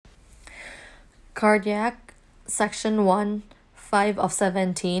Cardiac, Section 1, 5 of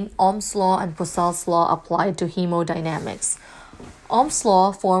 17, Ohm's law and Poiseuille's law applied to hemodynamics. Ohm's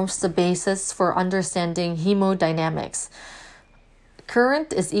law forms the basis for understanding hemodynamics.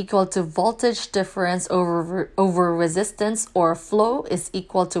 Current is equal to voltage difference over resistance, or flow is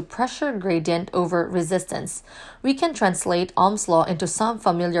equal to pressure gradient over resistance. We can translate Ohm's law into some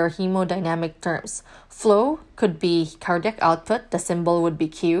familiar hemodynamic terms. Flow could be cardiac output, the symbol would be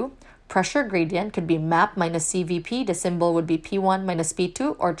Q. Pressure gradient could be MAP minus CVP, the symbol would be P1 minus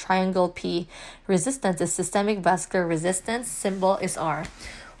P2, or triangle P. Resistance is systemic vascular resistance, symbol is R.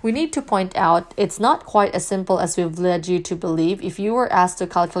 We need to point out it's not quite as simple as we've led you to believe. If you were asked to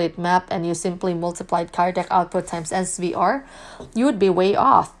calculate MAP and you simply multiplied cardiac output times SVR, you would be way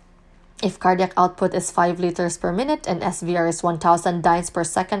off. If cardiac output is 5 liters per minute and SVR is 1000 dynes per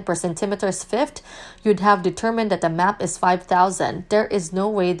second per centimeters fifth, you'd have determined that the MAP is 5000. There is no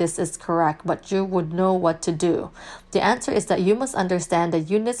way this is correct, but you would know what to do. The answer is that you must understand the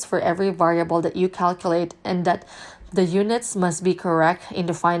units for every variable that you calculate and that the units must be correct in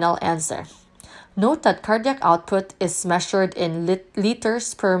the final answer. Note that cardiac output is measured in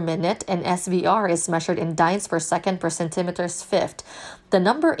liters per minute and SVR is measured in dynes per second per centimeters fifth. The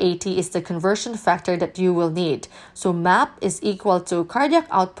number 80 is the conversion factor that you will need. So MAP is equal to cardiac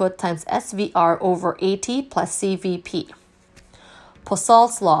output times SVR over 80 plus CVP.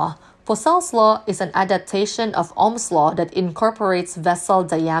 Poiseuille's law. Poiseuille's law is an adaptation of Ohm's law that incorporates vessel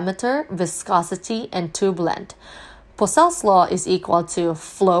diameter, viscosity, and tube length. Poiseuille's law is equal to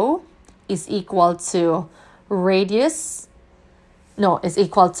flow is equal to radius. No, is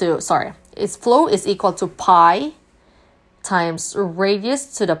equal to, its flow is equal to pi times radius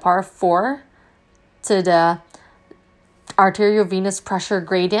to the power 4 to the arteriovenous pressure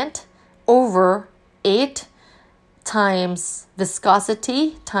gradient over 8 times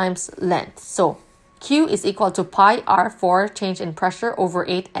viscosity times length. So Q is equal to pi R4 change in pressure over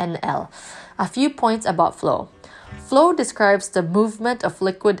 8 NL. A few points about flow. Flow describes the movement of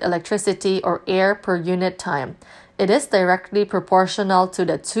liquid electricity or air per unit time. It is directly proportional to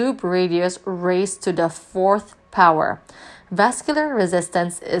the tube radius raised to the 4th power. Vascular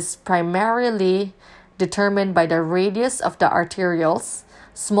resistance is primarily determined by the radius of the arterioles.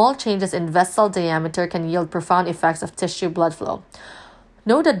 Small changes in vessel diameter can yield profound effects of tissue blood flow.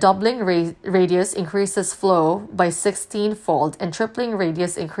 Note that doubling radius increases flow by 16-fold and tripling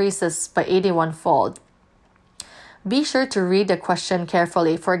radius increases by 81-fold. Be sure to read the question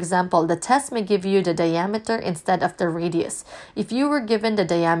carefully. For example, the test may give you the diameter instead of the radius. If you were given the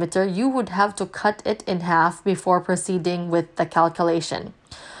diameter, you would have to cut it in half before proceeding with the calculation.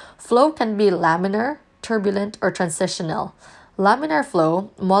 Flow can be laminar, turbulent, or transitional. Laminar flow,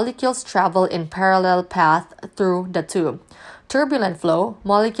 molecules travel in parallel path through the tube. Turbulent flow,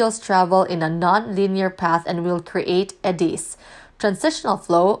 molecules travel in a non-linear path and will create eddies. Transitional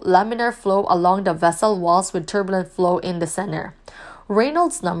flow, laminar flow along the vessel walls with turbulent flow in the center.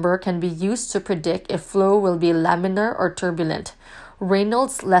 Reynolds number can be used to predict if flow will be laminar or turbulent.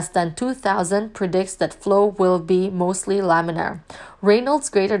 Reynolds less than 2000 predicts that flow will be mostly laminar. Reynolds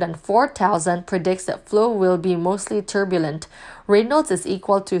greater than 4000 predicts that flow will be mostly turbulent. Reynolds is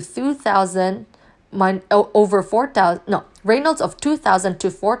equal to 2000 over 4000. No, Reynolds of 2000 to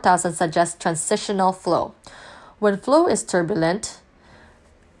 4000 suggests transitional flow. When flow is turbulent,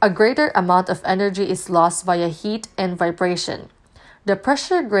 a greater amount of energy is lost via heat and vibration. The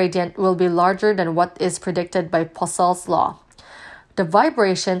pressure gradient will be larger than what is predicted by Poiseuille's law. The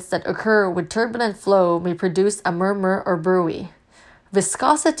vibrations that occur with turbulent flow may produce a murmur or buoy.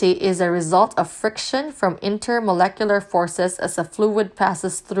 Viscosity is a result of friction from intermolecular forces as a fluid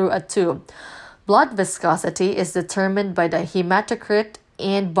passes through a tube. Blood viscosity is determined by the hematocrit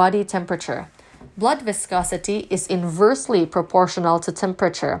and body temperature. Blood viscosity is inversely proportional to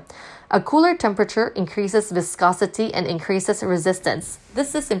temperature. A cooler temperature increases viscosity and increases resistance.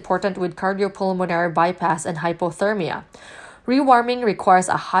 This is important with cardiopulmonary bypass and hypothermia. Rewarming requires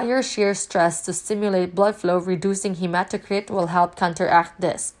a higher shear stress to stimulate blood flow. Reducing hematocrit will help counteract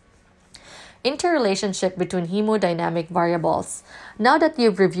this. Interrelationship between hemodynamic variables. Now that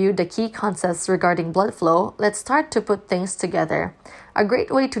you've reviewed the key concepts regarding blood flow, let's start to put things together. A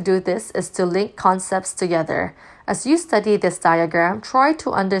great way to do this is to link concepts together. As you study this diagram, try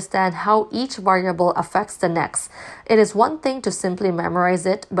to understand how each variable affects the next. It is one thing to simply memorize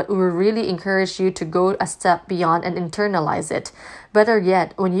it, but we really encourage you to go a step beyond and internalize it. Better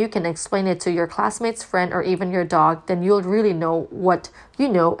yet, when you can explain it to your classmates, friend, or even your dog, then you'll really know what you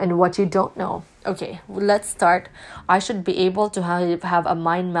know and what you don't know. Okay, let's start. I should be able to have a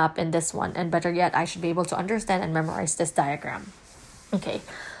mind map in this one, and better yet, I should be able to understand and memorize this diagram. Okay.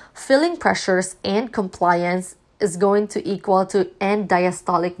 Filling pressures and compliance is going to equal to end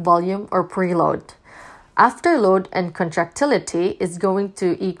diastolic volume or preload. Afterload and contractility is going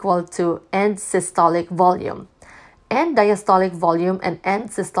to equal to end systolic volume. End diastolic volume and end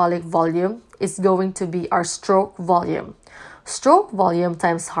systolic volume is going to be our stroke volume. Stroke volume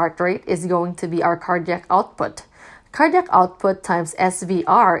times heart rate is going to be our cardiac output. Cardiac output times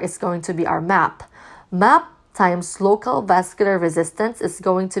SVR is going to be our MAP. MAP times local vascular resistance is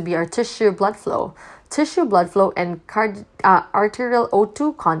going to be our tissue blood flow. Tissue blood flow and arterial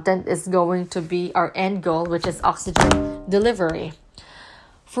O2 content is going to be our end goal, which is oxygen delivery.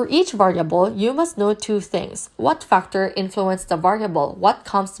 For each variable, you must know two things. What factor influences the variable? What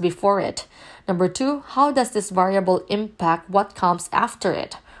comes before it? Number two, how does this variable impact what comes after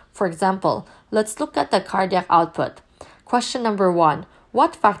it? For example, let's look at the cardiac output. Question number one,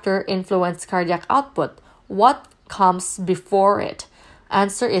 what factor influences cardiac output? What comes before it?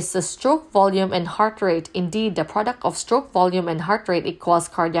 Answer is the stroke volume and heart rate. Indeed, the product of stroke volume and heart rate equals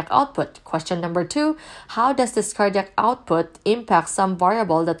cardiac output. Question number two, how does this cardiac output impact some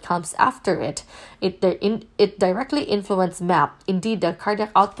variable that comes after it? It directly influences MAP. Indeed, the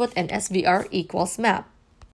cardiac output and SVR equals MAP.